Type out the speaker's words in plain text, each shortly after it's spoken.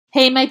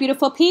Hey my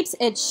beautiful peeps,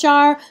 it's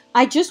Char.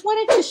 I just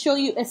wanted to show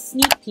you a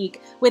sneak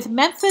peek with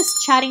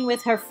Memphis chatting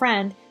with her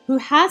friend who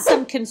has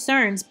some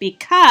concerns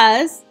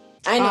because...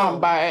 I know.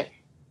 But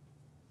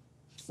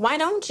why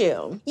don't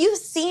you? You've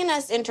seen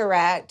us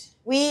interact.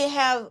 We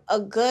have a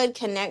good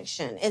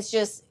connection. It's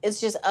just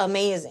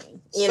amazing.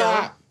 You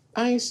know?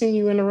 I ain't seen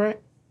you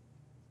interact.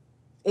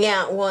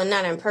 Yeah, well,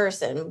 not in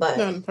person, but...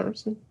 Not in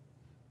person.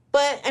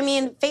 But, I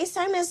mean,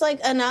 FaceTime is, like,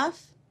 enough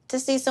to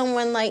see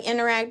someone, like,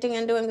 interacting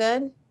and doing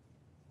good.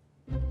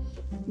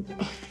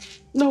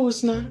 No,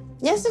 it's not.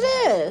 Yes, it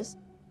is.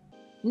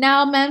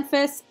 Now,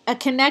 Memphis, a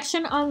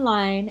connection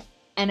online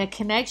and a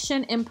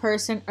connection in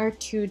person are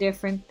two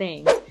different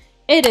things.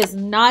 It is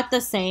not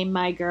the same,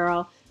 my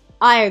girl.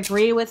 I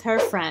agree with her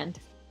friend.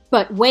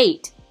 But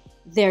wait,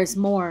 there's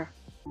more.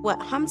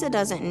 What Hamza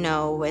doesn't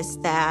know is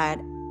that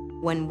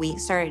when we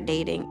started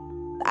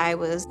dating, I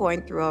was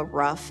going through a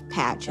rough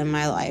patch in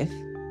my life.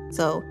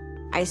 So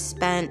I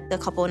spent a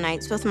couple of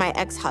nights with my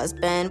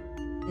ex-husband,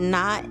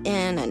 not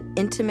in an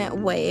intimate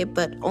way,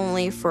 but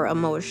only for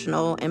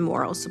emotional and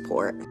moral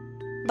support.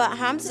 But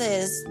Hamza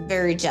is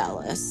very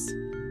jealous.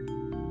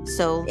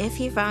 So if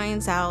he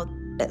finds out,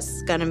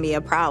 it's gonna be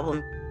a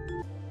problem.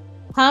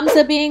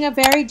 Hamza being a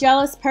very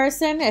jealous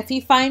person, if he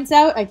finds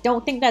out, I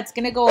don't think that's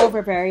gonna go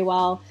over very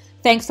well.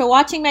 Thanks for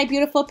watching, my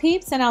beautiful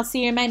peeps, and I'll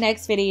see you in my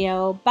next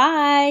video.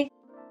 Bye!